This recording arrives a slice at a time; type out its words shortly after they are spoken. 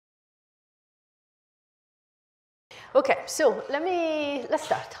Okay, so let's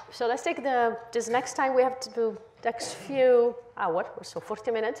start. So let's take this next time we have to do next few hours, so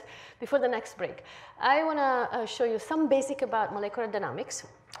 40 minutes before the next break. I want to show you some basic about molecular dynamics.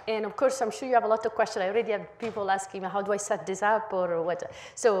 And of course, I'm sure you have a lot of questions. I already have people asking me, how do I set this up or what?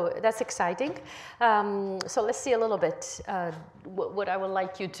 So that's exciting. So let's see a little bit what I would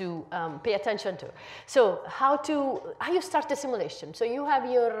like you to pay attention to. So how you start the simulation. So you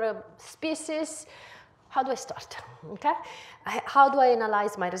have your species. How do I start? Okay? How do I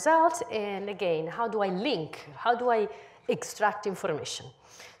analyze my results? And again, how do I link? How do I extract information?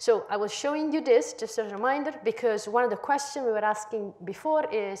 So I was showing you this, just as a reminder, because one of the questions we were asking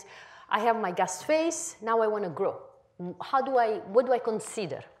before is, I have my gas phase, now I want to grow. What do I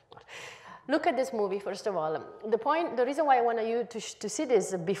consider? Look at this movie, first of all. The reason why I want you to see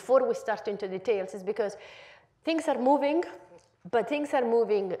this before we start into details is because things are moving, but things are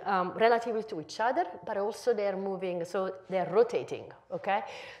moving relatively to each other, but also they're moving, so they're rotating, okay?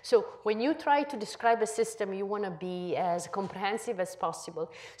 So when you try to describe a system, you want to be as comprehensive as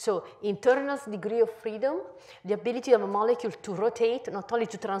possible. So internal degree of freedom, the ability of a molecule to rotate, not only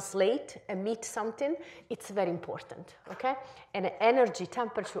to translate and meet something, it's very important, okay? And energy,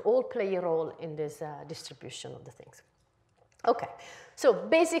 temperature, all play a role in this distribution of the things. Okay, so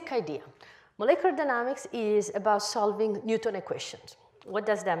basic idea. Molecular dynamics is about solving Newton equations. What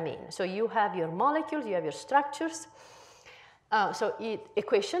does that mean? So you have your molecules, you have your structures.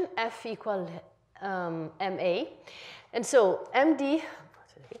 Equation F equal ma. And so MD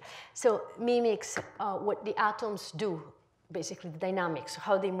mimics what the atoms do, basically the dynamics,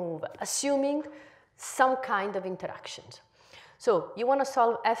 how they move, assuming some kind of interactions. So you want to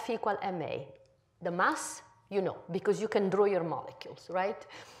solve F equal ma. The mass, you know, because you can draw your molecules, right?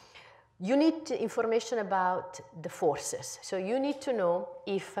 You need information about the forces. So you need to know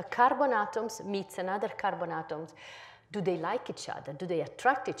if a carbon atoms meets another carbon atoms, do they like each other? Do they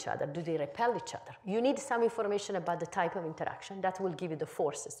attract each other? Do they repel each other? You need some information about the type of interaction. That will give you the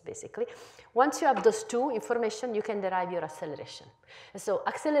forces, basically. Once you have those two information, you can derive your acceleration. And so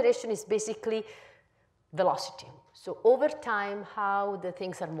acceleration is basically velocity. So over time, how the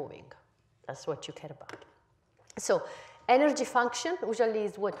things are moving. That's what you care about. So energy function usually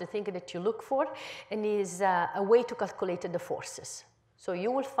is what the thing that you look for, and is a way to calculate the forces. So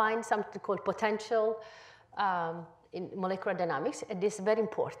you will find something called potential in molecular dynamics, and this is very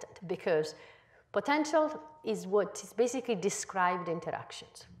important because potential is what is basically described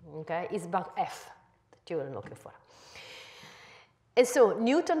interactions. Okay, it's about F that you are looking for. And so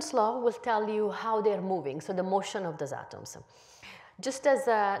Newton's law will tell you how they're moving, so the motion of those atoms. Just as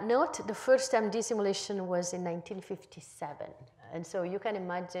a note, the first MD simulation was in 1957. And so you can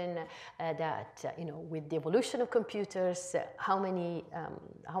imagine that, you know, with the evolution of computers, how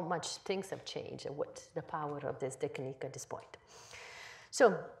much things have changed and what's the power of this technique at this point.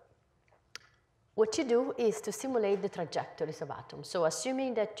 So what you do is to simulate the trajectories of atoms. So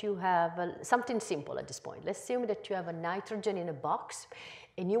assuming that you have something simple at this point. Let's assume that you have a nitrogen in a box,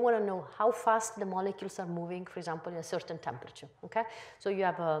 and you want to know how fast the molecules are moving, for example, in a certain temperature, okay? So you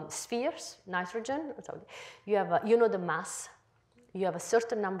have spheres, nitrogen, you have, you know the mass, you have a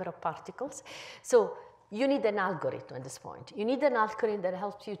certain number of particles. So you need an algorithm at this point. You need an algorithm that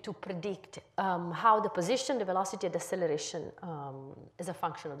helps you to predict how the position, the velocity, and the acceleration is a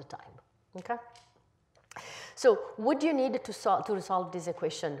function of the time, okay? So what do you need to resolve this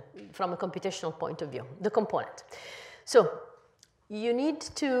equation from a computational point of view? The component. So you need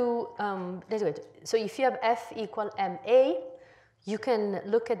to, so if you have F equal ma, you can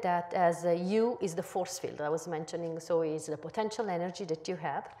look at that as U is the force field I was mentioning, so is the potential energy that you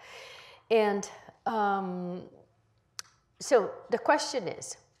have. And so the question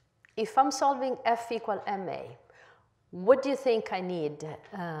is, if I'm solving F equal ma, what do you think I need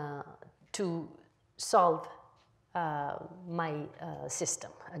to solve my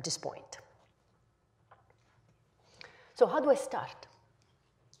system at this point? So how do I start?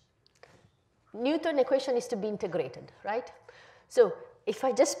 Newton equation is to be integrated, right? So if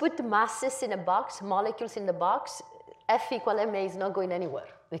I just put the masses in a box, molecules in the box, F equal ma is not going anywhere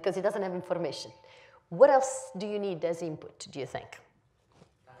because it doesn't have information. What else do you need as input, do you think?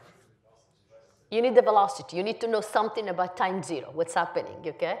 You need the velocity. You need to know something about time zero, what's happening,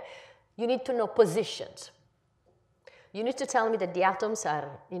 okay? You need to know positions. You need to tell me that the atoms are,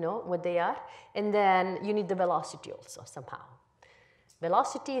 you know, what they are, and then you need the velocity also somehow.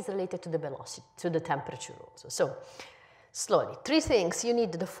 Velocity is related to the velocity, to the temperature also. So slowly, three things. You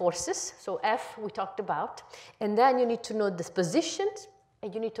need the forces, so F we talked about, and then you need to know the positions,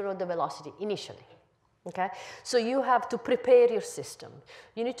 and you need to know the velocity initially. Okay, so you have to prepare your system.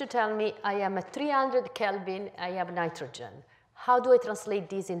 You need to tell me, I am at 300 Kelvin, I have nitrogen. How do I translate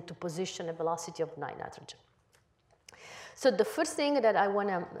these into position and velocity of nitrogen? So the first thing that I want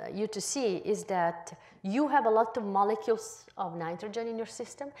you to see is that you have a lot of molecules of nitrogen in your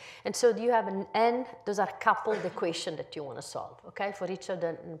system. And so you have an N, those are coupled equations that you want to solve, okay, for each of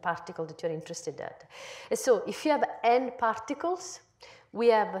the particles that you're interested in. And so if you have N particles, we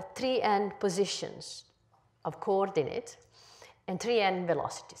have 3N positions of coordinates and 3N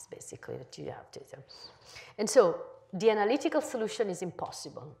velocities, basically, that you have to do. And so the analytical solution is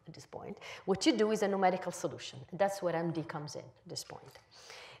impossible at this point. What you do is a numerical solution. And that's where MD comes in at this point.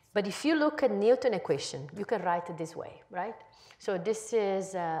 But if you look at Newton equation, you can write it this way, right? So this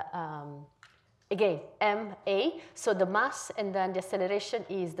is, again, ma. So the mass and then the acceleration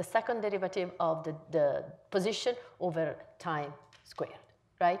is the second derivative of the position over time squared,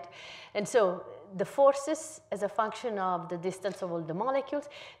 right? And so the forces as a function of the distance of all the molecules.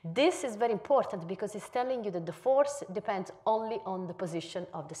 This is very important because it's telling you that the force depends only on the position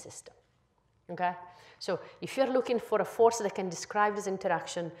of the system, okay? So if you're looking for a force that can describe this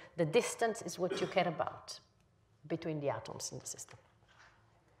interaction, the distance is what you care about between the atoms in the system.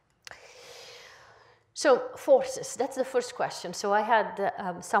 So forces, that's the first question. So I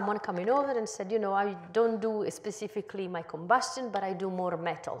had someone coming over and said, you know, I don't do specifically my combustion, but I do more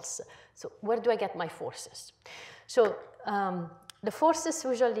metals. So where do I get my forces? So the forces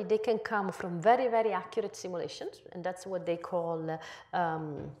usually, they can come from very, very accurate simulations, and that's what they call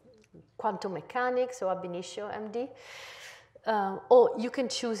quantum mechanics or ab initio MD. Or you can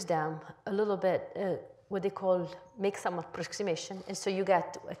choose them a little bit, what they call make some approximation, and so you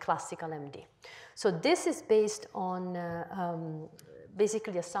get a classical MD. So this is based on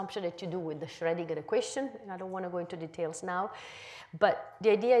basically the assumption that you do with the Schrödinger equation, and I don't want to go into details now, but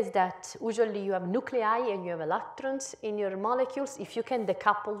the idea is that usually you have nuclei and you have electrons in your molecules. If you can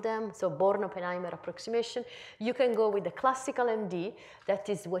decouple them, so Born-Oppenheimer approximation, you can go with the classical MD. That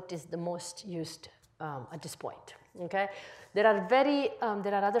is what is the most used at this point. Okay, there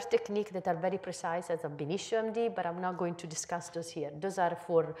are other techniques that are very precise as ab initio MD, but I'm not going to discuss those here. Those are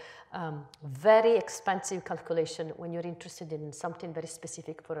for very expensive calculation when you're interested in something very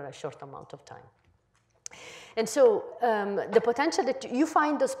specific for a short amount of time. And so the potential that you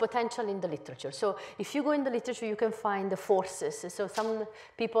find those potential in the literature. So if you go in the literature, you can find the forces. So some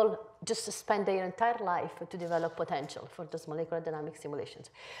people just spend their entire life to develop potential for those molecular dynamic simulations.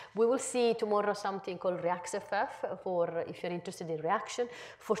 We will see tomorrow something called ReactFF for if you're interested in reaction.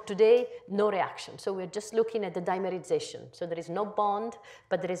 For today, no reaction. So we're just looking at the dimerization. So there is no bond,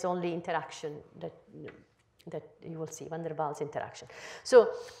 but there is only interaction that you will see, van der Waals interaction. So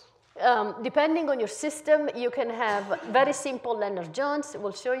depending on your system, you can have very simple Lennard-Jones.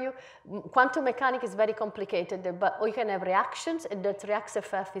 We'll show you. Quantum mechanics is very complicated, or you can have reactions, and that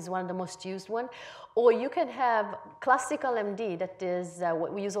ReactFF is one of the most used one. Or you can have classical MD, that is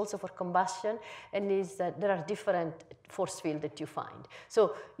what we use also for combustion, and there are different force fields that you find.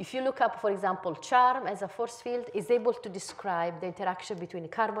 So if you look up, for example, charm as a force field, is able to describe the interaction between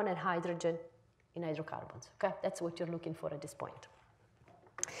carbon and hydrogen in hydrocarbons. Okay, that's what you're looking for at this point.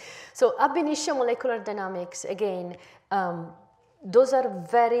 So ab initio molecular dynamics, again, those are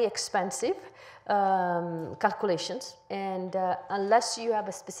very expensive calculations, and unless you have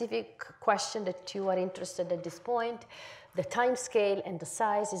a specific question that you are interested at this point, the time scale and the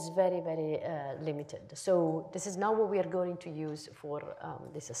size is very, very limited. So this is not what we are going to use for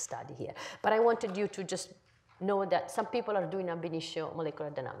this study here. But I wanted you to just know that some people are doing ab initio molecular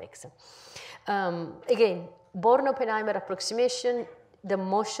dynamics. Again, Born-Oppenheimer approximation, the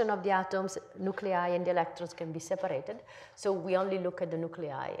motion of the atoms, nuclei, and the electrons can be separated. So we only look at the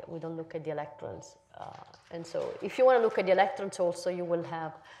nuclei. We don't look at the electrons. And so if you want to look at the electrons also, you will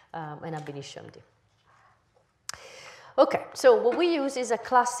have an ab initio MD. OK, so what we use is a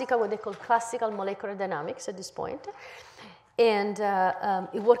classical, what they call classical molecular dynamics at this point. And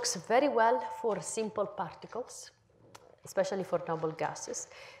it works very well for simple particles, especially for noble gases.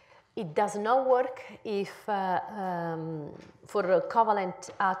 It does not work if for covalent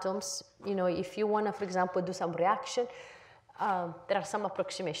atoms, you know, if you want to, for example, do some reaction, there are some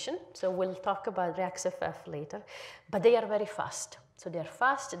approximation. So we'll talk about ReactFF later, but they are very fast. So they're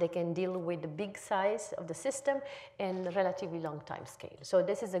fast, they can deal with the big size of the system and relatively long time scale. So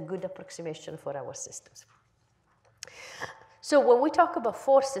this is a good approximation for our systems. So when we talk about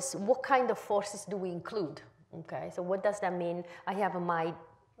forces, what kind of forces do we include? Okay, so what does that mean? I have my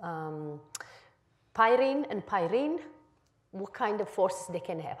pyrene and pyrene, what kind of forces they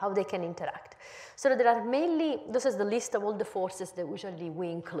can have, how they can interact. So there are mainly, this is the list of all the forces that usually we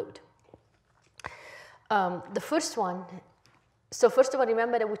include. The first one, so first of all,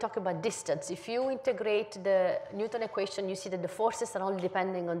 remember that we talk about distance. If you integrate the Newton equation, you see that the forces are only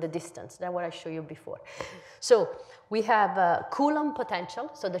depending on the distance. That's what I showed you before. So we have Coulomb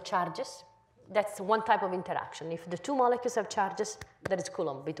potential, so the charges. That's one type of interaction. If the two molecules have charges, there is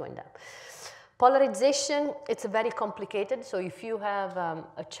Coulomb between them. Polarization, it's very complicated. So if you have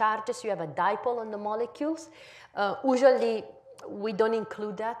charges, you have a dipole on the molecules. Usually, we don't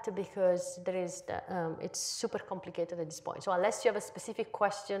include that because there is it's super complicated at this point. So unless you have a specific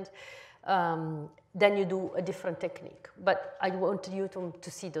question, then you do a different technique. But I want you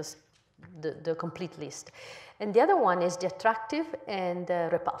to see the complete list. And the other one is the attractive and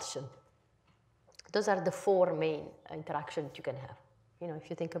repulsion. Those are the four main interactions you can have. You know, if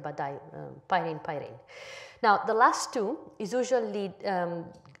you think about pyrene. Now, the last two is usually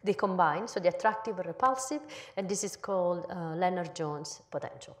they combine, so the attractive and repulsive, and this is called Lennard-Jones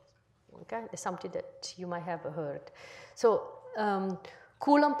potential. Okay, it's something that you might have heard. So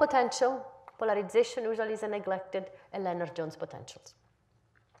Coulomb potential, polarization usually is neglected, and Lennard-Jones potentials.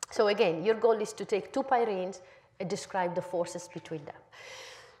 So again, your goal is to take two pyrenes and describe the forces between them.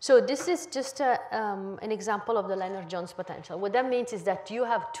 So this is just an example of the Lennard-Jones potential. What that means is that you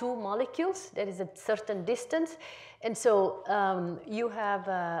have two molecules, there is a certain distance, and so you have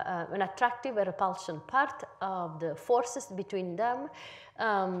an attractive and repulsion part of the forces between them.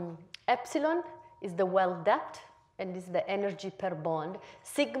 Epsilon is the well depth, and is the energy per bond.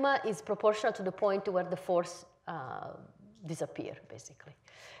 Sigma is proportional to the point where the force disappear, basically.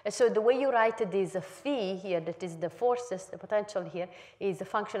 And so the way you write this phi here, that is the forces, the potential here, is a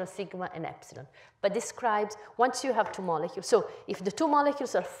function of sigma and epsilon. But describes once you have two molecules. So if the two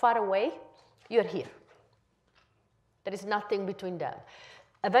molecules are far away, you're here. There is nothing between them.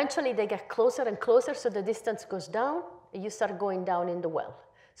 Eventually, they get closer and closer, so the distance goes down, and you start going down in the well.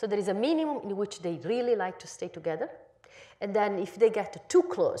 So there is a minimum in which they really like to stay together. And then if they get too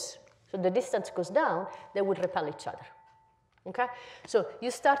close, so the distance goes down, they would repel each other. Okay, so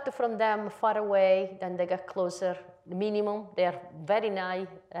you start from them far away, then they get closer, the minimum, they are very nigh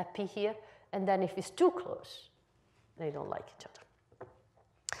P here, and then if it's too close, they don't like each other.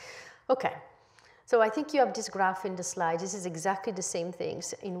 Okay, so I think you have this graph in the slide. This is exactly the same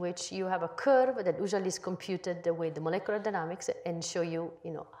things in which you have a curve that usually is computed with the molecular dynamics and show you,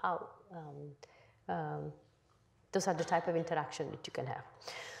 how those are the type of interaction that you can have.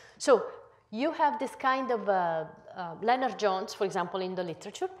 So you have this kind of Lennard-Jones, for example, in the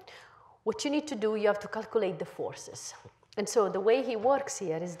literature. What you need to do, you have to calculate the forces. And so the way he works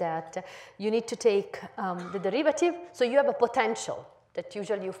here is that you need to take the derivative. So you have a potential that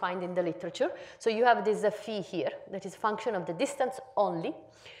usually you find in the literature. So you have this phi here that is a function of the distance only.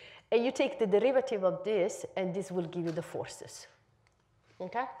 And you take the derivative of this, and this will give you the forces.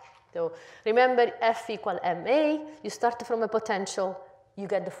 Okay? So remember, F equal ma. You start from a potential. You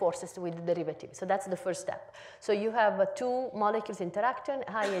get the forces with the derivative. So that's the first step. So you have two molecules interacting,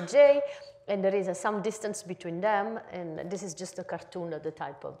 I and J, and there is some distance between them, and this is just a cartoon of the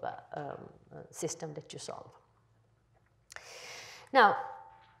type of system that you solve. Now,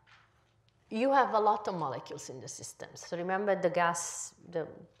 you have a lot of molecules in the system. So remember the gas, the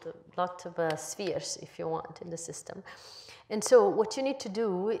lot of spheres, if you want, in the system. And so what you need to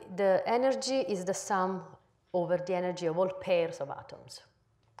do, the energy is the sum over the energy of all pairs of atoms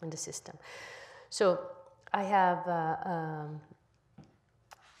in the system. So I have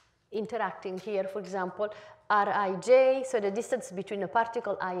interacting here, for example, Rij, so the distance between a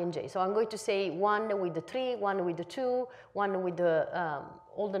particle I and j. So I'm going to say one with the 3, one with the 2, one with the,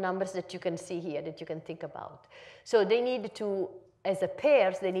 all the numbers that you can see here that you can think about. So they need to, as a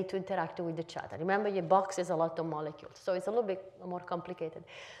pairs, they need to interact with each other. Remember, your box is a lot of molecules, so it's a little bit more complicated.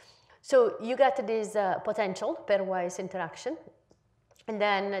 So you get this potential pairwise interaction, and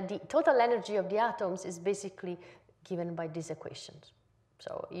then the total energy of the atoms is basically given by these equations.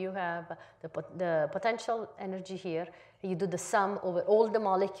 So you have the potential energy here, and you do the sum over all the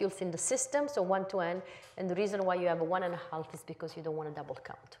molecules in the system, so 1 to n, and the reason why you have a 1.5 is because you don't want to double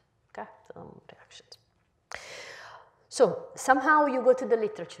count, okay, reactions. So somehow you go to the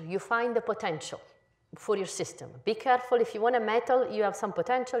literature, you find the potential for your system. Be careful, if you want a metal, you have some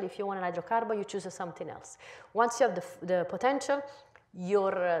potential. If you want an hydrocarbon, you choose something else. Once you have the potential,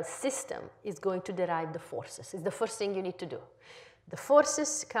 your system is going to derive the forces. It's the first thing you need to do. The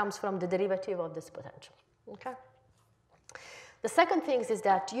forces comes from the derivative of this potential, okay? The second thing is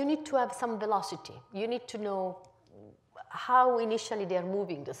that you need to have some velocity. You need to know how initially they are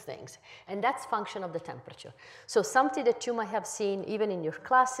moving those things, and that's function of the temperature. So something that you might have seen even in your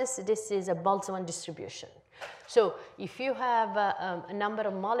classes, this is a Boltzmann distribution. So if you have a number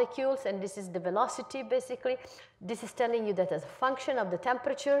of molecules and this is the velocity basically, this is telling you that as a function of the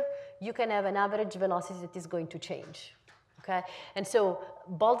temperature, you can have an average velocity that is going to change. Okay? And so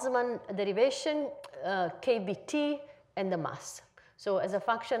Boltzmann derivation, kBt, and the mass. So as a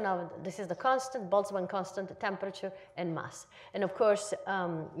function of, this is the constant, Boltzmann constant, the temperature, and mass. And of course,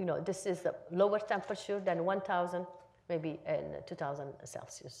 you know, this is a lower temperature than 1000, maybe in 2000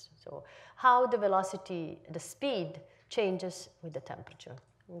 Celsius. So how the velocity, the speed changes with the temperature,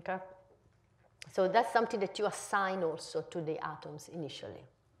 okay? So that's something that you assign also to the atoms initially.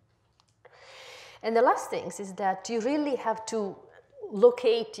 And the last thing is that you really have to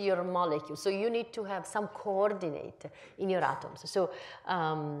locate your molecule. So you need to have some coordinate in your atoms. So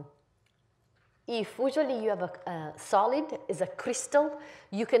if usually you have a solid is a crystal,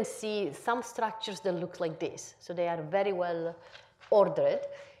 you can see some structures that look like this. So they are very well ordered.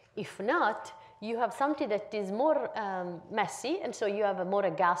 If not, you have something that is more messy, and so you have a more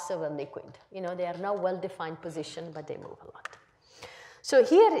a gas or a liquid. You know, they are not well-defined position, but they move a lot. So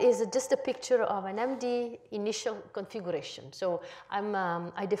here is just a picture of an MD initial configuration. So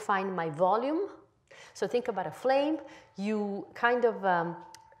I define my volume. So think about a flame. You kind of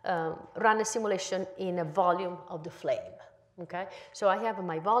run a simulation in a volume of the flame. Okay? So I have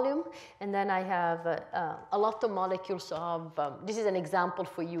my volume, and then I have a lot of molecules of, this is an example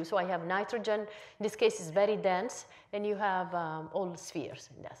for you. So I have nitrogen. In this case, it's very dense, and you have all the spheres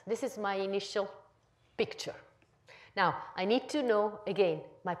in that. This is my initial picture. Now, I need to know, again,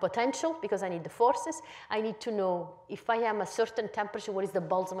 my potential, because I need the forces. I need to know if I am a certain temperature, what is the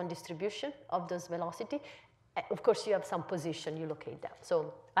Boltzmann distribution of this velocity. Of course, you have some position, you locate that.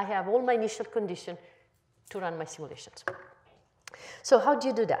 So I have all my initial conditions to run my simulations. So how do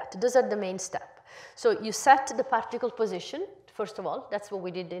you do that? Those are the main steps. So you set the particle position, first of all. That's what we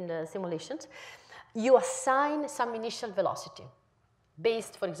did in the simulations. You assign some initial velocity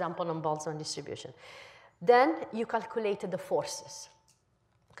based, for example, on Boltzmann distribution. Then you calculate the forces.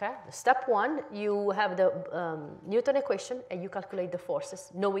 Okay? Step one, you have the Newton equation, and you calculate the forces,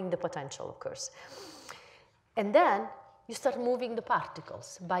 knowing the potential, of course. And then you start moving the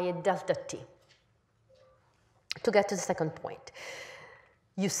particles by a delta t to get to the second point.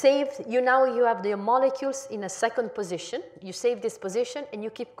 You have the molecules in a second position. You save this position, and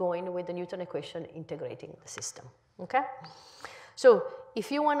you keep going with the Newton equation integrating the system. Okay? So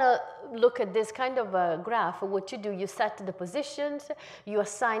if you want to look at this kind of a graph, what you do, you set the positions, you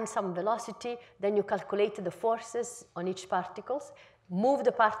assign some velocity, then you calculate the forces on each particle, move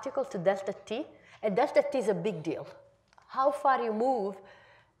the particle to delta t, and delta t is a big deal. How far you move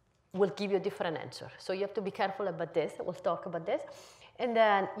will give you a different answer. So you have to be careful about this. We'll talk about this. And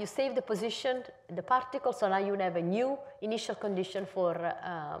then you save the position, the particle, so now you have a new initial condition for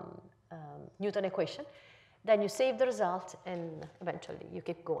Newton equation. Then you save the result, and eventually you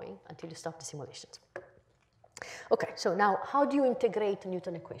keep going until you stop the simulations. Okay, so now how do you integrate the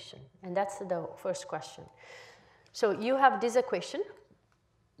Newton equation? And that's the first question. So you have this equation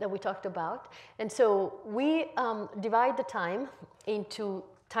that we talked about. And so we divide the time into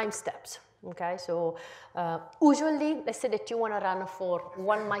time steps. Okay, so usually, let's say that you want to run for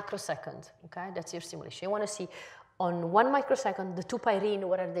 1 microsecond. Okay, that's your simulation. You want to see on 1 microsecond, the two pyrene,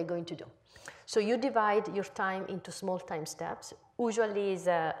 what are they going to do? So you divide your time into small time steps. Usually is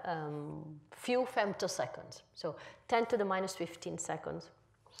a few femtoseconds, so 10 to the minus 15 seconds.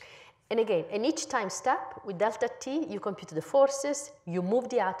 And again, in each time step, with delta t, you compute the forces, you move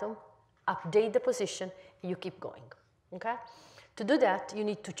the atom, update the position, and you keep going. Okay? To do that, you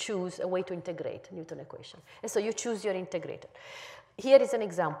need to choose a way to integrate Newton equation. And so you choose your integrator. Here is an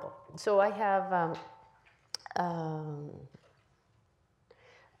example. So I have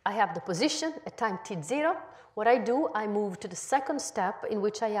the position at time t0. What I do, I move to the second step in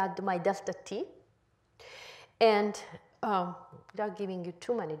which I add my delta t. And without giving you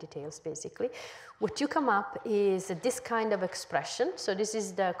too many details, basically, what you come up is this kind of expression. So this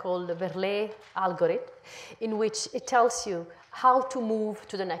is called the Violi algorithm, in which it tells you how to move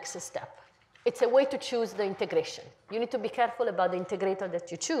to the next step. It's a way to choose the integration. You need to be careful about the integrator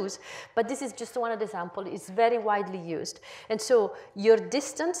that you choose, but this is just one of the examples. It's very widely used. And so your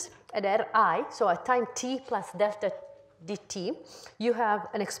distance at Ri, so at time t plus delta dt, you have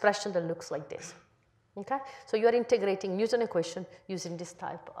an expression that looks like this. Okay? So you are integrating Newton equation using this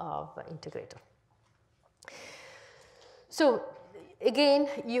type of integrator. So again,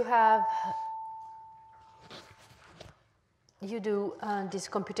 you do this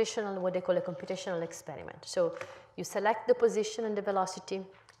computational, what they call a computational experiment. So you select the position and the velocity,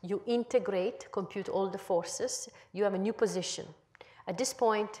 you integrate, compute all the forces, you have a new position. At this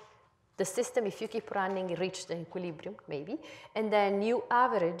point, the system, if you keep running, it reaches the equilibrium, maybe, and then you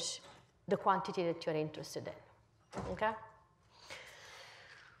average the quantity that you're interested in, okay?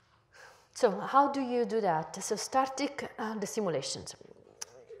 So how do you do that? So starting the simulations.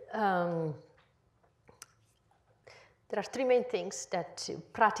 There are three main things that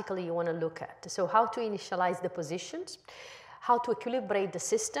practically you want to look at. So how to initialize the positions, how to equilibrate the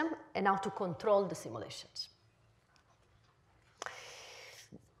system, and how to control the simulations.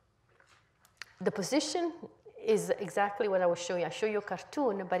 The position is exactly what I was showing you. I show you a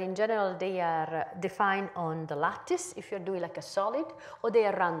cartoon, but in general they are defined on the lattice if you're doing like a solid, or they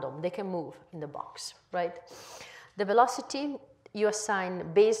are random. They can move in the box, right? The velocity you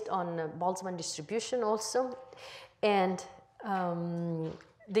assign based on Boltzmann distribution also, and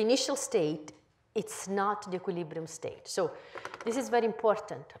the initial state, it's not the equilibrium state. So this is very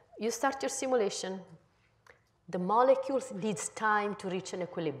important. You start your simulation, the molecules needs time to reach an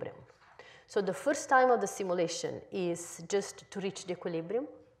equilibrium. So the first time of the simulation is just to reach the equilibrium,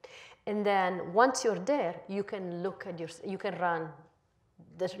 and then once you're there, you can look at you can run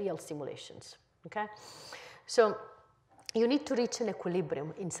the real simulations. Okay, so you need to reach an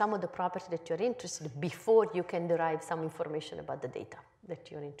equilibrium in some of the properties that you're interested in before you can derive some information about the data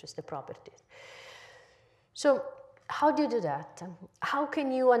that you're interested in, properties. So how do you do that? How can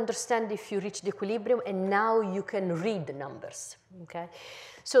you understand if you reach the equilibrium and now you can read the numbers? Okay,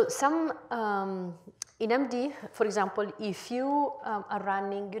 so some in MD, for example, if you are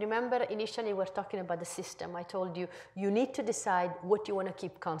running, you remember initially we were talking about the system. I told you you need to decide what you want to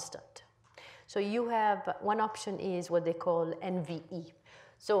keep constant. So you have one option is what they call NVE.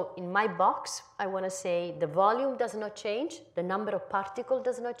 So in my box, I want to say the volume does not change, the number of particles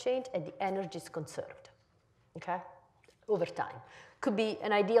does not change, and the energy is conserved. Okay, over time. Could be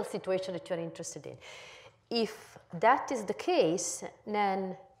an ideal situation that you're interested in. If that is the case,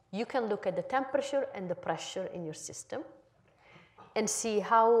 then you can look at the temperature and the pressure in your system and see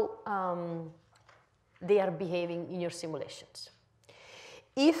how they are behaving in your simulations.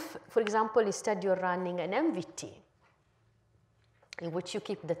 If, for example, instead you're running an MVT, in which you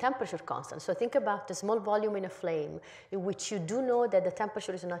keep the temperature constant. So think about a small volume in a flame in which you do know that the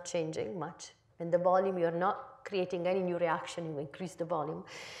temperature is not changing much, and the volume, you're not creating any new reaction, you increase the volume.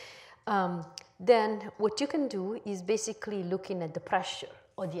 Then what you can do is basically looking at the pressure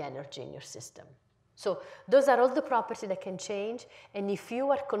or the energy in your system. So those are all the properties that can change, and if you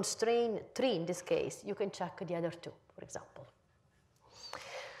are constrained 3 in this case, you can check the other 2, for example.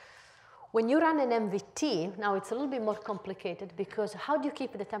 When you run an MVT, now it's a little bit more complicated because how do you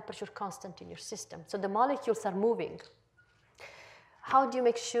keep the temperature constant in your system? So the molecules are moving. How do you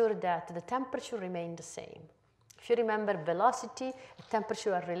make sure that the temperature remains the same? If you remember, velocity and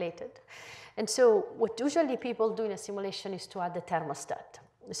temperature are related. And so what usually people do in a simulation is to add the thermostat.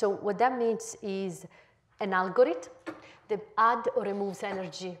 So what that means is an algorithm that adds or removes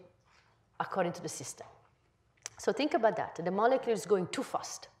energy according to the system. So think about that. The molecule is going too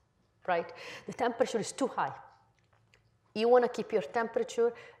fast, right? The temperature is too high. You want to keep your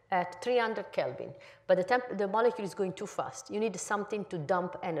temperature at 300 Kelvin, but the molecule is going too fast. You need something to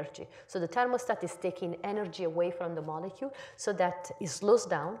dump energy. So the thermostat is taking energy away from the molecule so that it slows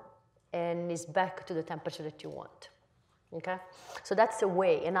down and is back to the temperature that you want. Okay? So that's a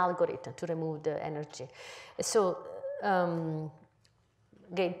way, an algorithm to remove the energy. So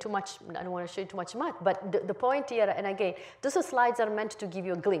again, too much, I don't want to show you too much math, but the point here, and again, those slides are meant to give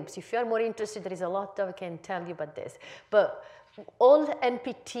you a glimpse. If you're more interested, there is a lot that I can tell you about this. But all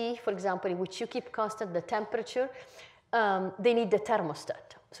NPT, for example, in which you keep constant the temperature, they need the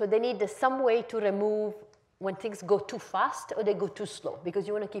thermostat. So they need some way to remove when things go too fast or they go too slow, because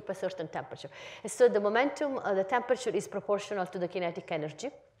you want to keep a certain temperature. And so the momentum of the temperature is proportional to the kinetic energy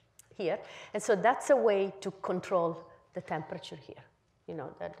here. And so that's a way to control the temperature here, you know,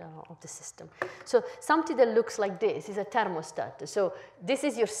 of the system. So something that looks like this is a thermostat. So this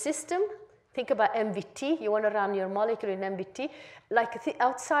is your system. Think about MVT. You want to run your molecule in MVT. Like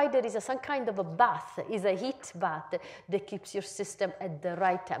outside there is some kind of a bath, is a heat bath that keeps your system at the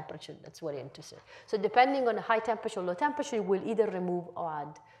right temperature. That's what you're interested in. So depending on the high temperature or low temperature, you will either remove or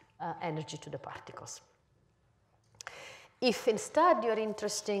add energy to the particles. If instead you're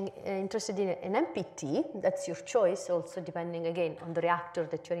interested in an MPT, that's your choice, also depending again on the reactor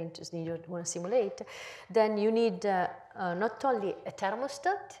that you're interested in, you want to simulate, then you need not only a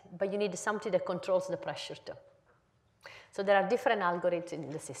thermostat, but you need something that controls the pressure too. So there are different algorithms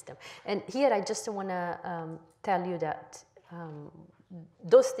in the system. And here I just want to tell you that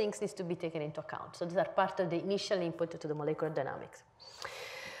those things need to be taken into account. So these are part of the initial input to the molecular dynamics.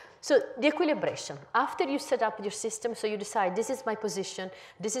 So the equilibration, after you set up your system, so you decide this is my position,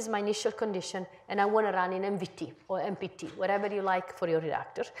 this is my initial condition, and I want to run in MVT or MPT, whatever you like for your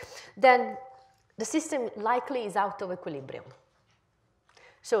reactor, then the system likely is out of equilibrium.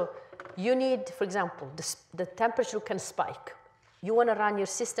 So you need, for example, the temperature can spike. You want to run your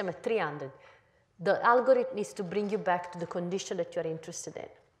system at 300. The algorithm needs to bring you back to the condition that you are interested in.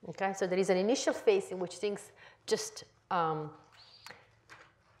 Okay, so there is an initial phase in which things just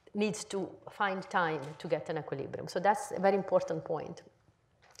needs to find time to get an equilibrium. So that's a very important point.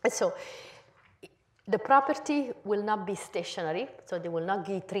 And so the property will not be stationary, so they will not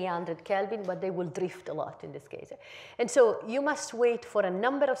give 300 Kelvin, but they will drift a lot in this case. And so you must wait for a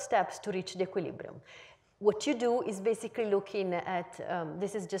number of steps to reach the equilibrium. What you do is basically looking at,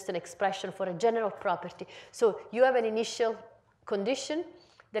 this is just an expression for a general property. So you have an initial condition,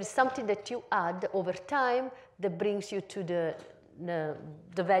 there's something that you add over time that brings you to the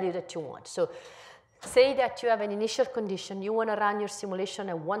value that you want. So say that you have an initial condition, you want to run your simulation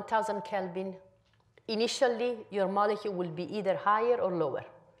at 1000 Kelvin. Initially, your molecule will be either higher or lower.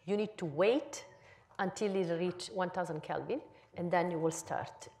 You need to wait until it reaches 1000 Kelvin, and then you will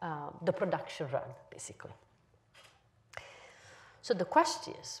start the production run, basically. So the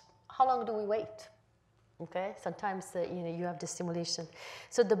question is, how long do we wait? Okay, sometimes you have the simulation.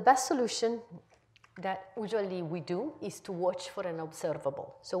 So the best solution that usually we do is to watch for an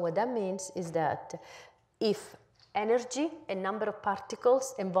observable. So what that means is that if energy and number of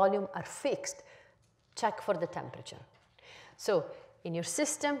particles and volume are fixed, check for the temperature. So in your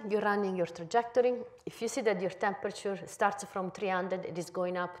system, you're running your trajectory. If you see that your temperature starts from 300, it is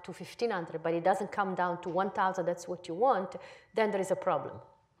going up to 1500, but it doesn't come down to 1000, that's what you want, then there is a problem.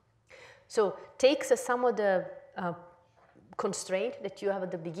 So take some of the constraint that you have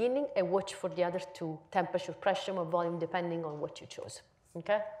at the beginning and watch for the other two, temperature, pressure, or volume, depending on what you chose,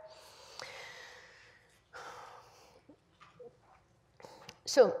 okay?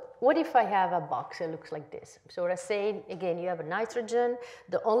 So what if I have a box that looks like this? So let's say, again, you have a nitrogen.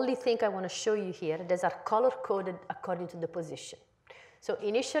 The only thing I want to show you here, these are color-coded according to the position. So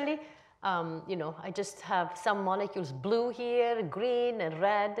initially, I just have some molecules blue here, green, and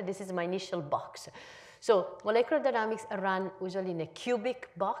red. This is my initial box. So molecular dynamics are run usually in a cubic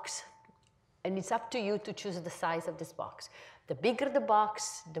box, and it's up to you to choose the size of this box. The bigger the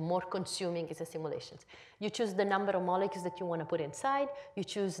box, the more consuming is the simulations. You choose the number of molecules that you want to put inside, you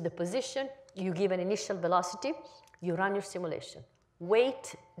choose the position, you give an initial velocity, you run your simulation.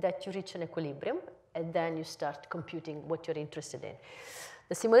 Wait that you reach an equilibrium, and then you start computing what you're interested in.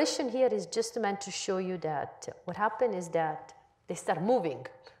 The simulation here is just meant to show you that what happened is that they start moving.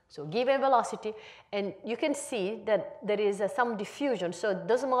 So give a velocity, and you can see that there is some diffusion. So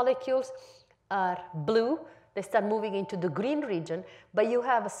those molecules are blue, they start moving into the green region, but you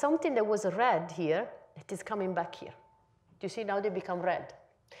have something that was red here that is coming back here. Do you see now they become red?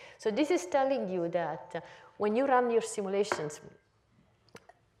 So this is telling you that when you run your simulations,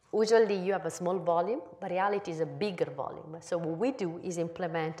 usually you have a small volume, but reality is a bigger volume. So what we do is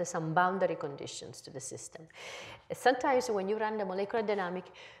implement some boundary conditions to the system. Sometimes when you run the molecular dynamic,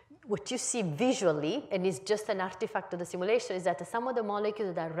 what you see visually, and it's just an artifact of the simulation, is that some of the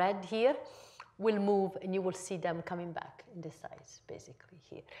molecules that are red here will move, and you will see them coming back in this size, basically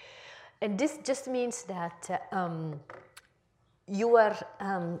here. And this just means that you are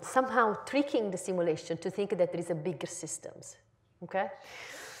somehow tricking the simulation to think that there is a bigger systems, okay?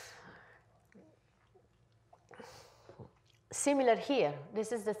 Similar here,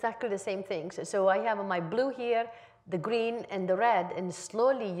 this is exactly the same thing. So I have my blue here, the green and the red, and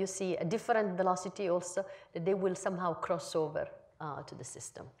slowly you see a different velocity also, that they will somehow cross over to the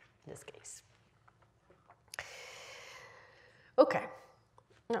system in this case. Okay,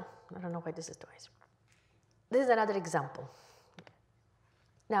 no, I don't know why this is twice. This is another example.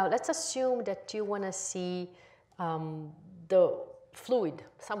 Now let's assume that you want to see the fluid,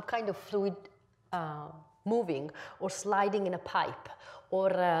 some kind of fluid moving or sliding in a pipe, or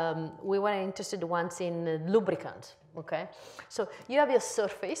we were interested once in lubricant, okay? So you have your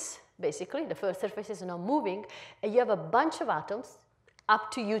surface, basically, the first surface is now moving, and you have a bunch of atoms,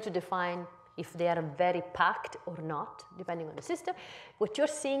 up to you to define if they are very packed or not, depending on the system. What you're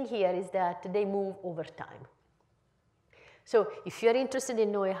seeing here is that they move over time. So if you're interested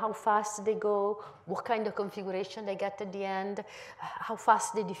in knowing how fast they go, what kind of configuration they get at the end, how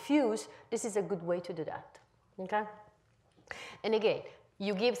fast they diffuse, this is a good way to do that, okay? And again,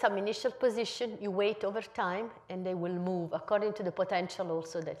 you give some initial position, you wait over time, and they will move according to the potential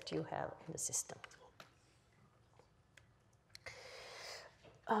also that you have in the system.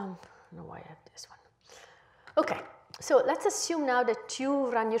 I don't know why I have this one. Okay, So let's assume now that you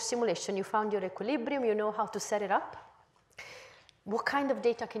run your simulation, you found your equilibrium, you know how to set it up. What kind of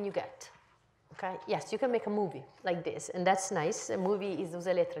data can you get? Okay, yes, you can make a movie like this, and that's nice. A movie is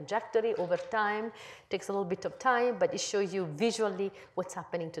usually a trajectory over time, takes a little bit of time, but it shows you visually what's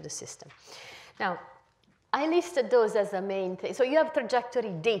happening to the system. Now, I listed those as the main thing. So you have trajectory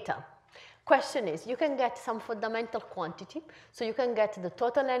data. Question is, you can get some fundamental quantity. So you can get the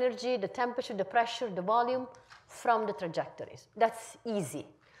total energy, the temperature, the pressure, the volume from the trajectories. That's easy.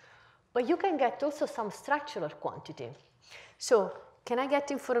 But you can get also some structural quantity. So can I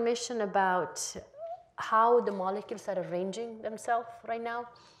get information about how the molecules are arranging themselves right now?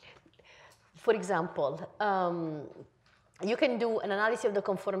 For example, you can do an analysis of the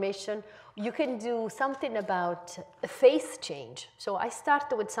conformation. You can do something about a phase change. So I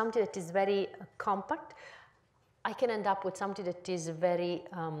start with something that is very compact. I can end up with something that is very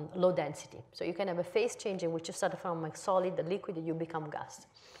low density. So you can have a phase change in which you start from a solid, a liquid, and you become gas.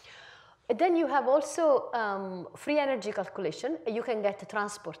 And then you have also free energy calculation. You can get the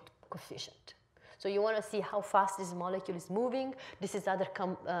transport coefficient. So you want to see how fast this molecule is moving. This is other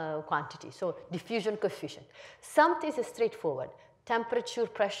quantity, so diffusion coefficient. Something is straightforward, temperature,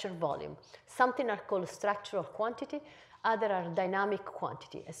 pressure, volume. Something are called structural quantity, other are dynamic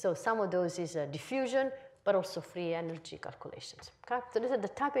quantity. So some of those is diffusion, but also free energy calculations. Okay? So this is the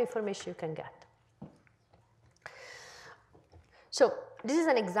type of information you can get. So this is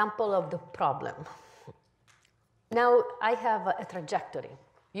an example of the problem. Now I have a trajectory.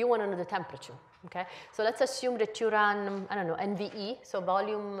 You want to know the temperature. Okay, so let's assume that you run, I don't know, NVE, so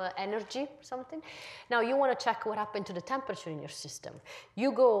volume energy, something. Now you want to check what happened to the temperature in your system.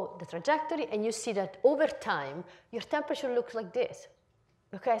 You go the trajectory and you see that over time, your temperature looks like this.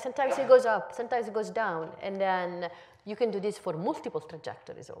 Okay, sometimes it goes up, sometimes it goes down, and then you can do this for multiple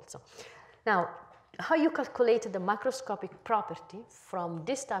trajectories also. Now, how you calculate the macroscopic property from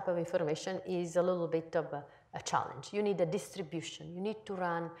this type of information is a little bit of a challenge. You need a distribution. You need to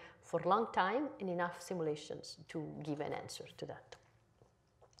run for a long time and enough simulations to give an answer to that.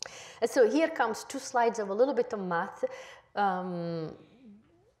 And so here comes 2 slides of a little bit of math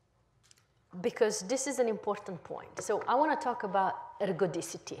because this is an important point. So I want to talk about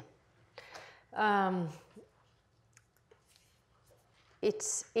ergodicity.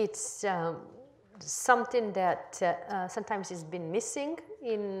 It's something that sometimes has been missing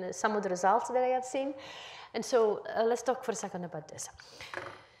in some of the results that I have seen. And so let's talk for a second about this.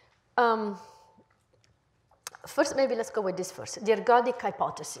 First, maybe let's go with this first, the ergodic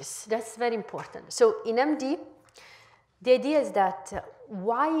hypothesis. That's very important. So in MD, the idea is that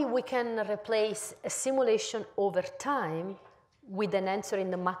why we can replace a simulation over time with an answer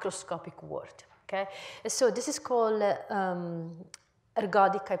in the macroscopic world. Okay? And so this is called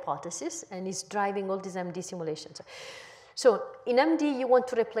ergodic hypothesis, and is driving all these MD simulations. So in MD, you want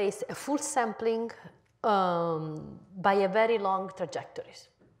to replace a full sampling by a very long trajectories.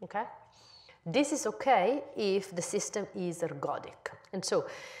 Okay? This is okay if the system is ergodic. And so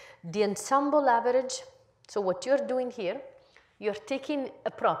the ensemble average, so what you're doing here, you're taking a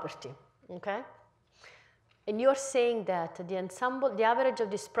property, okay? And you're saying that the ensemble, the average of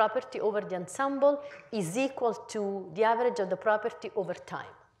this property over the ensemble is equal to the average of the property over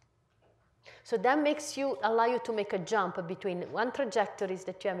time. So that makes you, allow you to make a jump between one trajectories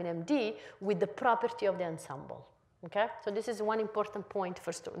that you have in MD with the property of the ensemble. Okay, so this is one important point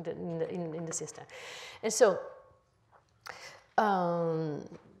first in the system. And so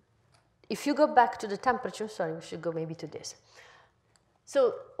if you go back to the temperature, sorry, we should go maybe to this.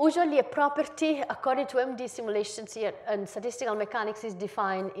 So usually a property, according to MD simulations here and statistical mechanics, is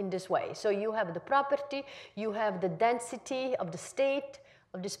defined in this way. So you have the property, you have the density of the state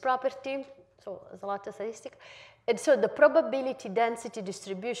of this property. So there's a lot of statistics. And so the probability density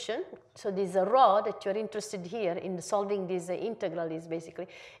distribution, so this rho that you're interested here in solving this integral is basically,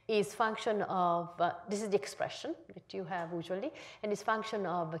 is function of, this is the expression that you have usually, and it's function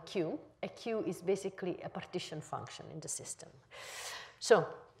of a Q. A Q is basically a partition function in the system. So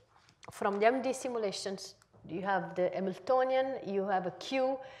from the MD simulations, you have the Hamiltonian, you have a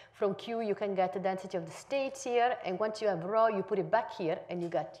Q. From Q, you can get the density of the states here, and once you have rho, you put it back here, and you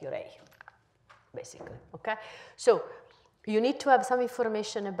get your A. Basically, okay? So you need to have some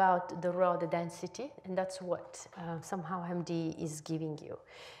information about the rho, the density, and that's what somehow MD is giving you.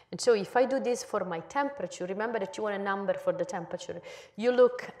 And so if I do this for my temperature, remember that you want a number for the temperature. You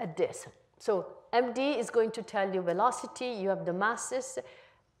look at this. So MD is going to tell you velocity, you have the masses,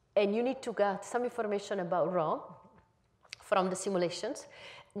 and you need to get some information about rho from the simulations.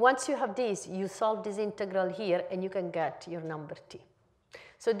 Once you have this, you solve this integral here, and you can get your number T.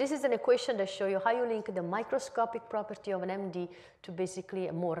 So this is an equation that shows you how you link the microscopic property of an MD to basically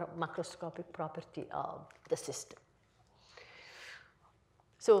a more macroscopic property of the system.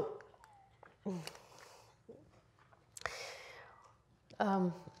 So,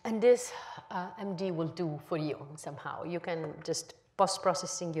 and this MD will do for you somehow. You can just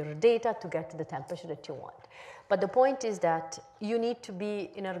post-processing your data to get the temperature that you want. But the point is that you need to be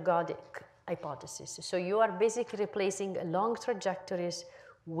in ergodic hypothesis. So you are basically replacing long trajectories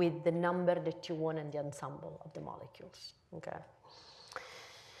with the number that you want in the ensemble of the molecules, okay?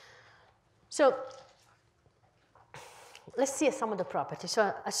 So let's see some of the properties.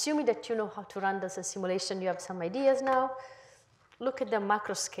 So assuming that you know how to run this simulation, you have some ideas now. Look at the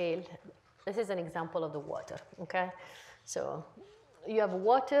macro scale. This is an example of the water, okay? So you have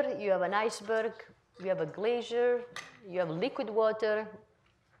water, you have an iceberg, you have a glacier, you have liquid water.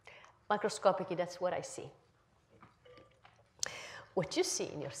 Macroscopically, that's what I see. What you see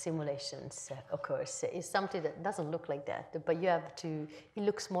in your simulations, of course, is something that doesn't look like that, but you have to, it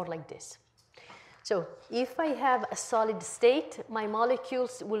looks more like this. So if I have a solid state, my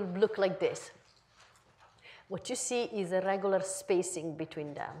molecules will look like this. What you see is a regular spacing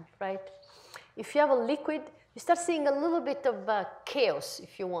between them, right? If you have a liquid, you start seeing a little bit of chaos,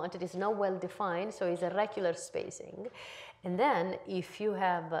 if you want. It is not well defined, so it's a regular spacing. And then if you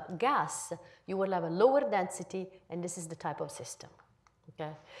have gas, you will have a lower density, and this is the type of system,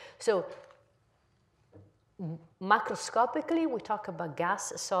 okay? So macroscopically, we talk about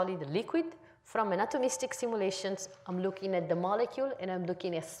gas, solid, liquid. From atomistic simulations, I'm looking at the molecule, and I'm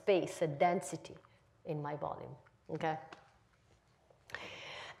looking at space, at density in my volume, okay?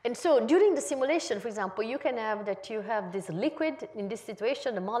 And so during the simulation, for example, you can have that you have this liquid. In this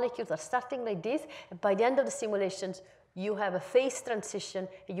situation, the molecules are starting like this. And by the end of the simulations, you have a phase transition,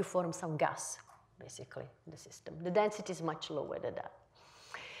 and you form some gas, basically, in the system. The density is much lower than that.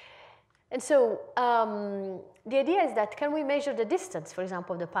 And so the idea is that can we measure the distance, for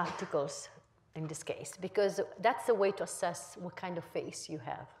example, of the particles in this case? Because that's a way to assess what kind of phase you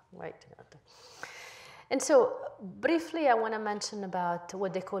have, right? And so briefly, I want to mention about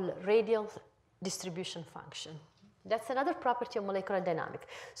what they call radial distribution function. That's another property of molecular dynamics.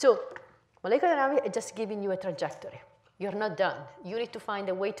 So molecular dynamics is just giving you a trajectory. You're not done. You need to find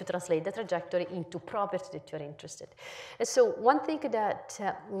a way to translate the trajectory into properties that you're interested in. And so one thing that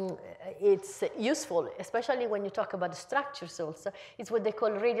it's useful, especially when you talk about the structures also, is what they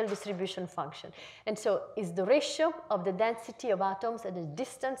call radial distribution function. And so it's the ratio of the density of atoms at the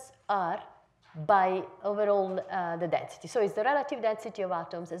distance r by overall the density. So it's the relative density of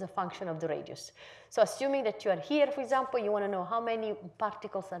atoms as a function of the radius. So assuming that you are here, for example, you want to know how many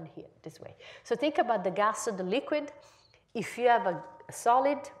particles are here, this way. So think about the gas or the liquid. If you have a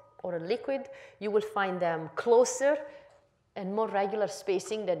solid or a liquid, you will find them closer and more regular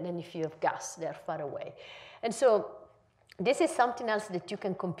spacing than if you have gas. They're far away. And so this is something else that you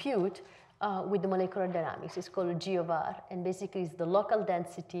can compute with the molecular dynamics. It's called G of R, and basically it's the local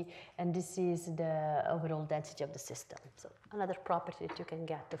density, and this is the overall density of the system. So another property that you can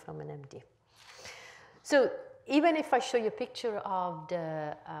get from an MD. So even if I show you a picture of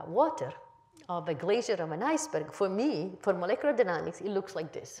the water, of a glacier, of an iceberg, for me, for molecular dynamics, it looks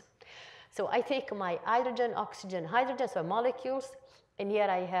like this. So I take my hydrogen, oxygen, hydrogen, so molecules, and here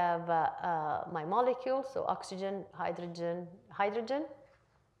I have my molecules, so oxygen, hydrogen, hydrogen,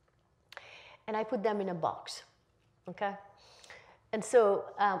 and I put them in a box, okay? And so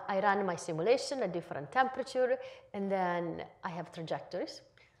I run my simulation at different temperature, and then I have trajectories.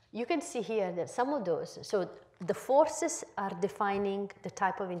 You can see here that some of those, so the forces are defining the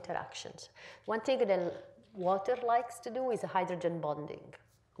type of interactions. One thing that water likes to do is hydrogen bonding,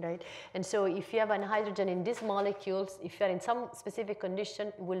 right? And so if you have a hydrogen in these molecules, if you're in some specific condition,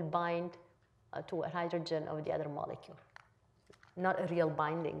 it will bind to a hydrogen of the other molecule. Not a real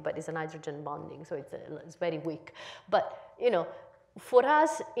binding, but it's a hydrogen bonding, so it's very weak. But, you know, for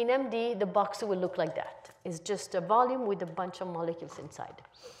us in MD, the box will look like that. It's just a volume with a bunch of molecules inside.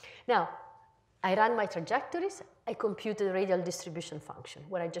 Now, I run my trajectories, I compute the radial distribution function,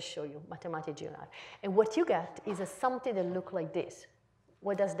 what I just showed you, mathematical GNR. And what you get is something that looks like this.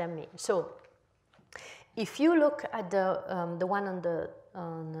 What does that mean? So if you look at the one on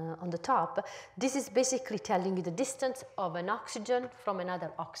the top, this is basically telling you the distance of an oxygen from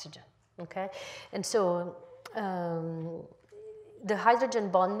another oxygen, okay? And so the hydrogen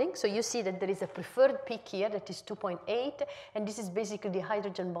bonding, so you see that there is a preferred peak here that is 2.8, and this is basically the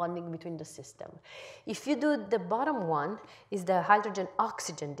hydrogen bonding between the system. If you do the bottom one, is the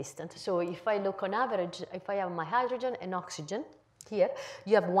hydrogen-oxygen distance. So if I look on average, if I have my hydrogen and oxygen here,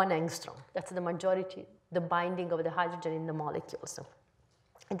 you have 1 angstrom. That's the majority, the binding of the hydrogen in the molecules.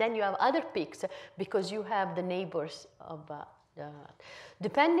 And then you have other peaks because you have the neighbors of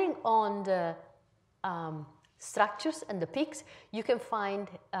depending on the structures and the peaks, you can find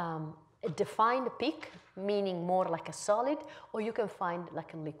a defined peak, meaning more like a solid, or you can find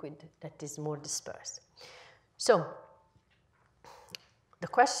like a liquid that is more dispersed. So the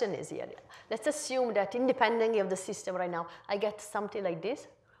question is here, let's assume that independently of the system right now, I get something like this,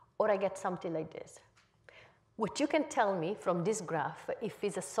 or I get something like this. What you can tell me from this graph if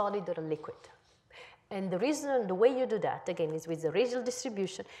it's a solid or a liquid. And the reason, the way you do that, again, is with the radial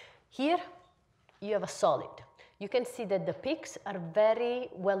distribution. Here, you have a solid. You can see that the peaks are very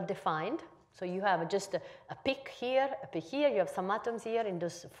well defined. So you have just a peak here, you have some atoms here in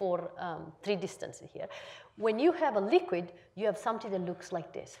those three distances here. When you have a liquid, you have something that looks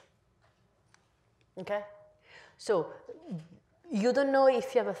like this. Okay? So you don't know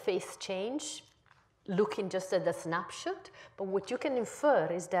if you have a phase change looking just at the snapshot, but what you can infer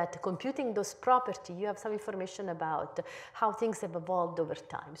is that computing those properties, you have some information about how things have evolved over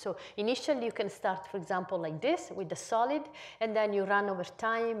time. So initially you can start, for example, like this with the solid, and then you run over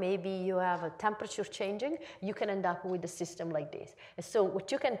time, maybe you have a temperature changing, you can end up with a system like this. And so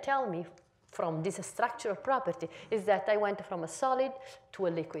what you can tell me from this structural property is that I went from a solid to a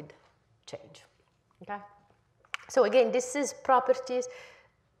liquid change, okay? So again, this is properties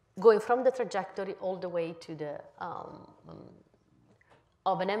going from the trajectory all the way to the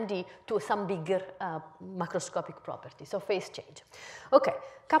of an MD to some bigger macroscopic property, so phase change. Okay,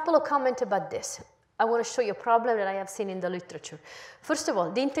 couple of comments about this. I want to show you a problem that I have seen in the literature. First of all,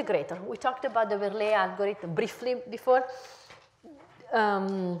 the integrator. We talked about the Violi algorithm briefly before.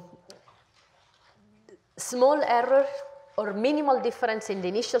 Small error or minimal difference in the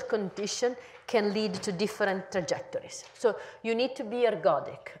initial condition can lead to different trajectories. So you need to be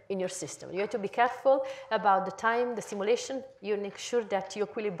ergodic in your system. You have to be careful about the time, the simulation. You make sure that you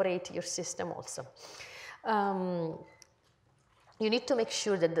equilibrate your system also. You need to make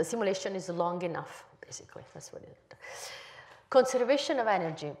sure that the simulation is long enough, basically. That's what it is. Conservation of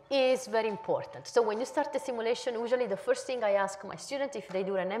energy is very important. So when you start the simulation, usually the first thing I ask my students if they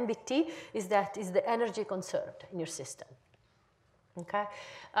do an MBT is that is the energy conserved in your system? Okay,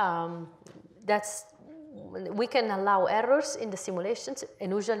 we can allow errors in the simulations,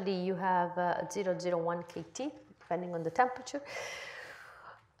 and usually you have 0.01 kT, depending on the temperature.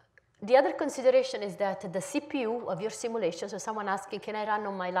 The other consideration is that the CPU of your simulation, so someone asking, can I run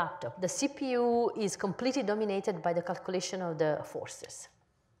on my laptop? The CPU is completely dominated by the calculation of the forces.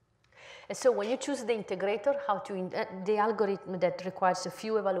 And so when you choose the integrator, the algorithm that requires a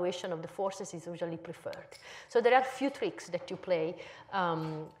few evaluation of the forces is usually preferred. So there are a few tricks that you play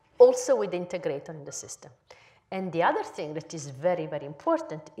also with the integrator in the system. And the other thing that is very, very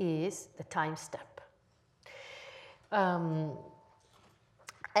important is the time step.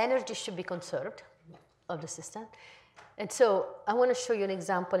 Energy should be conserved of the system. And so I want to show you an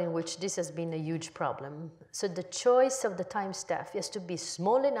example in which this has been a huge problem. So the choice of the time step has to be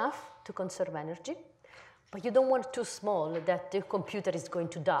small enough to conserve energy, but you don't want too small that the computer is going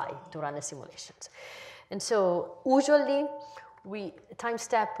to die to run the simulations. And so usually time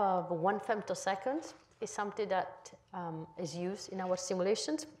step of 1 femtosecond is something that is used in our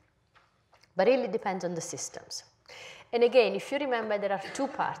simulations, but it really depends on the systems. And again, if you remember, there are two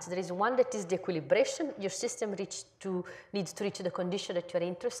parts. There is one that is the equilibration. Your system needs to reach the condition that you're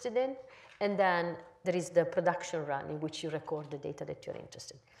interested in. And then there is the production run in which you record the data that you're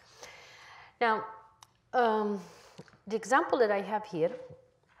interested in. Now, the example that I have here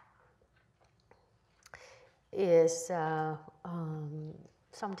is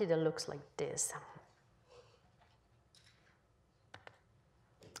something that looks like this.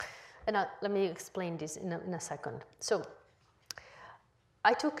 And let me explain this in a second. So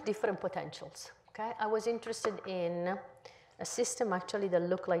I took different potentials, okay? I was interested in a system actually that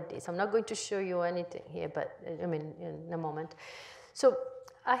looked like this. I'm not going to show you anything here, but I mean, in a moment. So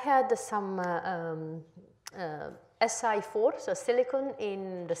I had some Si4, so silicon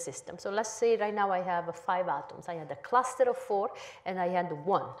in the system. So let's say right now I have 5 atoms. I had a cluster of 4 and I had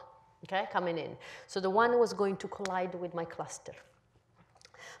 1, okay, coming in. So the 1 was going to collide with my cluster.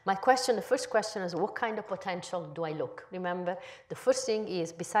 My question, the first question is, what kind of potential do I look? Remember, the first thing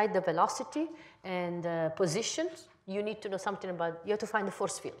is, beside the velocity and positions, you need to know something about, you have to find the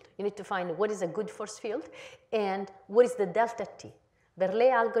force field. You need to find what is a good force field and what is the delta T.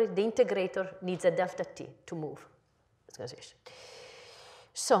 Violi algorithm, the integrator needs a delta T to move.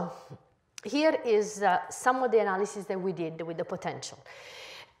 So here is some of the analysis that we did with the potential.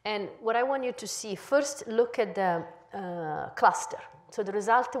 And what I want you to see, first look at the cluster. So the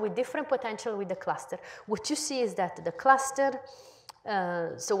result with different potential with the cluster. What you see is that the cluster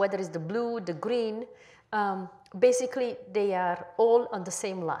So whether it's the blue, the green, basically they are all on the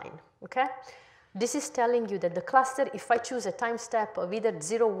same line, okay? This is telling you that the cluster, if I choose a time step of either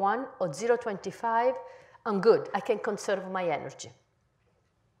 0.1 or 0.25, I'm good. I can conserve my energy.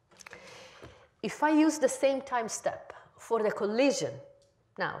 If I use the same time step for the collision,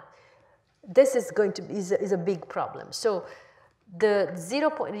 now, this is going to be is a big problem. So the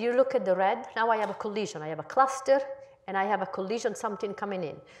 0 point, you look at the red, now I have a collision. I have a cluster, and I have a collision, something coming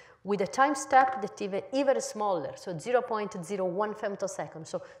in, with a time step that even smaller, so 0.01 femtosecond,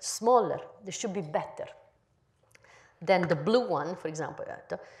 so smaller, this should be better than the blue one, for example.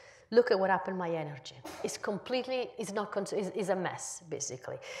 Look at what happened to my energy. It's completely, it's not, it's a mess,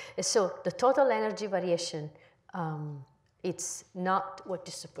 basically. And so the total energy variation, it's not what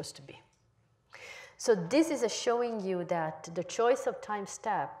it's supposed to be. So this is showing you that the choice of time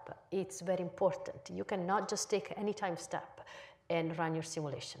step, it's very important. You cannot just take any time step and run your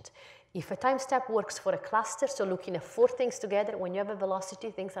simulations. If a time step works for a cluster, so looking at 4 things together, when you have a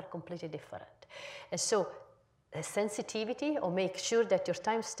velocity, things are completely different. And so sensitivity, or make sure that your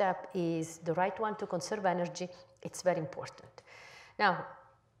time step is the right one to conserve energy, it's very important. Now,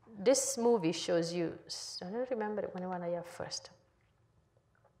 this movie shows you, I don't remember when I have first.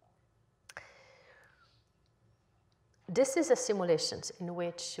 This is a simulation in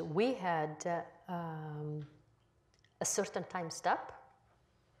which we had a certain time step.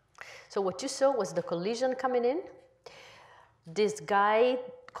 So what you saw was the collision coming in, this guy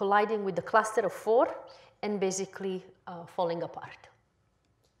colliding with the cluster of 4, and basically falling apart.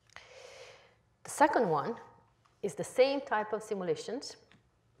 The second one is the same type of simulations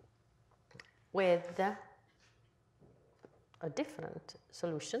with a different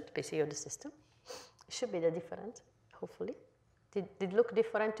solution, basically, of the system. It should be the different. Hopefully. Did it look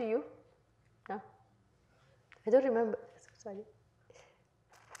different to you? Yeah? I don't remember. Sorry.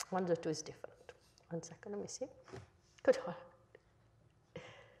 1 or 2 is different. 1 second, let me see. Good one.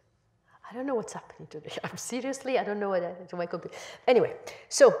 I don't know what's happening today. I'm seriously, I don't know what to my computer. Anyway,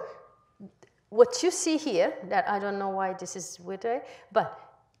 so what you see here, that I don't know why this is weird, but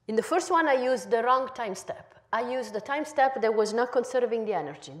in the first one I used the wrong time step. I used the time step that was not conserving the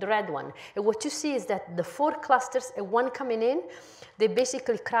energy, the red one. And what you see is that the 4 clusters and 1 coming in, they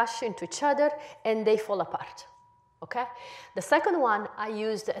basically crash into each other and they fall apart, okay? The second one, I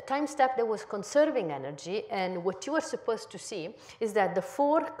used a time step that was conserving energy, and what you are supposed to see is that the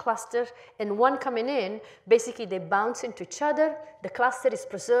 4 clusters and 1 coming in, basically they bounce into each other, the cluster is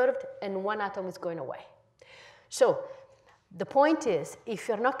preserved, and 1 atom is going away. So, the point is, if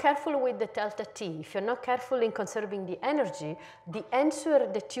you're not careful with the delta T, if you're not careful in conserving the energy, the answer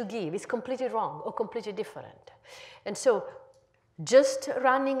that you give is completely wrong or completely different. And so just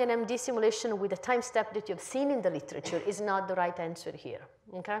running an MD simulation with a time step that you've seen in the literature is not the right answer here,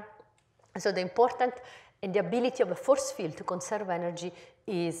 okay? So the important and the ability of a force field to conserve energy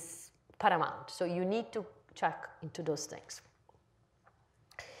is paramount. So you need to check into those things.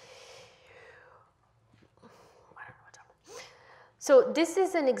 So this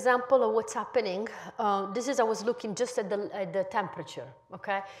is an example of what's happening. I was looking just at the temperature,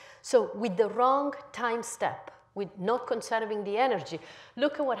 okay? So with the wrong time step, with not conserving the energy,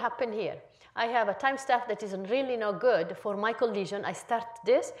 look at what happened here. I have a time step that is really not good for my collision. I start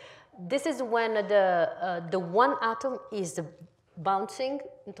this. This is when the 1 atom is bouncing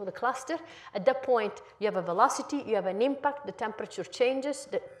into the cluster. At that point, you have a velocity, you have an impact, the temperature changes,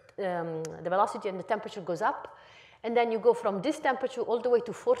 the velocity and the temperature goes up. And then you go from this temperature all the way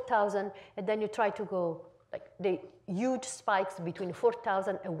to 4,000, and then you try to go like the huge spikes between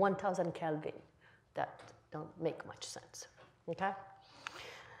 4,000 and 1,000 Kelvin. That don't make much sense, okay?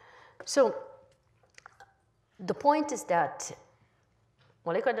 So the point is that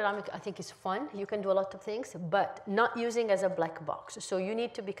molecular dynamics, I think, is fun. You can do a lot of things, but not using as a black box. So you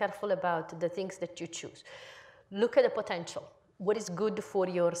need to be careful about the things that you choose. Look at the potential. What is good for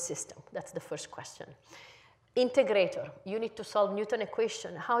your system? That's the first question. Integrator, you need to solve Newton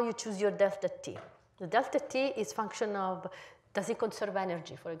equation, how you choose your delta T. The delta T is function of, does it conserve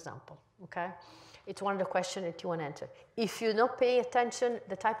energy, for example, okay? It's one of the questions that you want to answer. If you don't pay attention,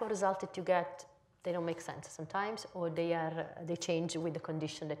 the type of result that you get, they don't make sense sometimes, or they change with the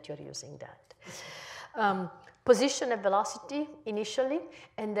condition that you're using that. Position and velocity initially,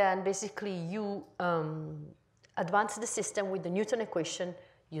 and then basically you advance the system with the Newton equation,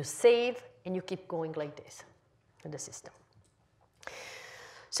 you save, and you keep going like this. The system.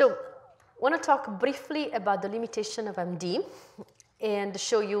 So I want to talk briefly about the limitation of MD and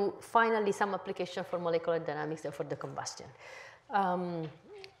show you finally some application for molecular dynamics and for the combustion.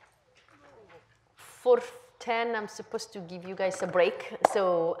 For 10, I'm supposed to give you guys a break.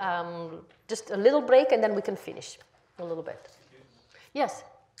 So just a little break and then we can finish a little bit. Yes?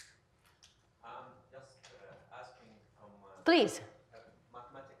 Just asking from Please. a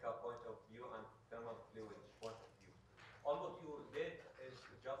mathematical point of view and thermal fluid point of view. All what you did is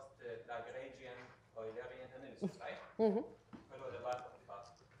just Lagrangian Eulerian analysis, right? Mm-hmm. Follow the path of the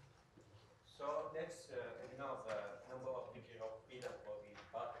path. So let's ignore the number of degree of freedom for the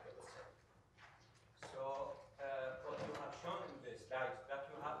particles. So what you have shown in the slides that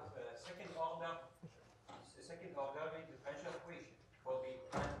you have second order differential equation for the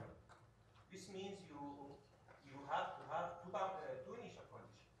quantum. This means you have to have two initial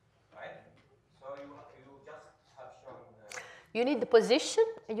conditions, right? So you just have shown. You need the position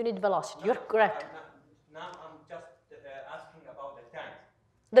and you need velocity. You're correct. Now I'm just asking about the time.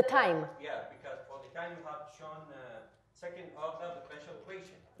 The time. Yeah, because for the time you have shown second order differential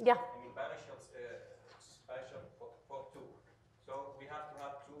equation. Yeah. I mean partial for two. So we have to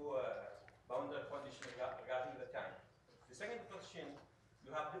have two boundary conditions regarding the time. The second question,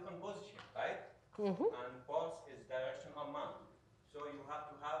 you have different position, right? Mm-hmm. And force is directional amount. So you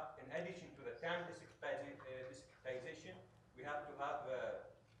have to have, in addition to the time discretization, we have to have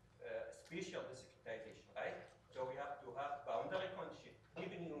spatial discretization, right? So we have to have boundary condition.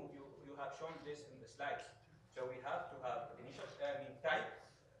 Even you have shown this in the slides. So we have to have initial time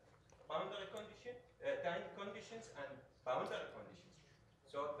boundary condition, time conditions, and boundary conditions.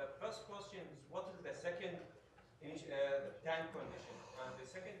 So the first question is, what is the second time condition? And the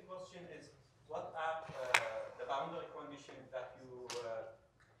second question is, what are the boundary conditions that you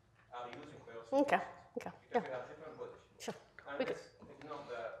are using for your solutions? Okay. Okay. Because you have different positions. Sure. And let's ignore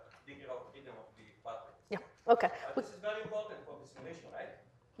the degree of freedom of the particle. Yeah. Okay. This is very important for the simulation, right?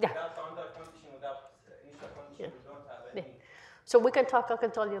 Yeah. Without boundary condition, without initial condition, we don't have any. So we can talk. I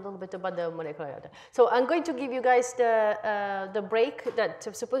can tell you a little bit about the molecular order. So I'm going to give you guys the break that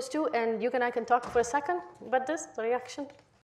I'm supposed to, and I can talk for a second about this, the reaction.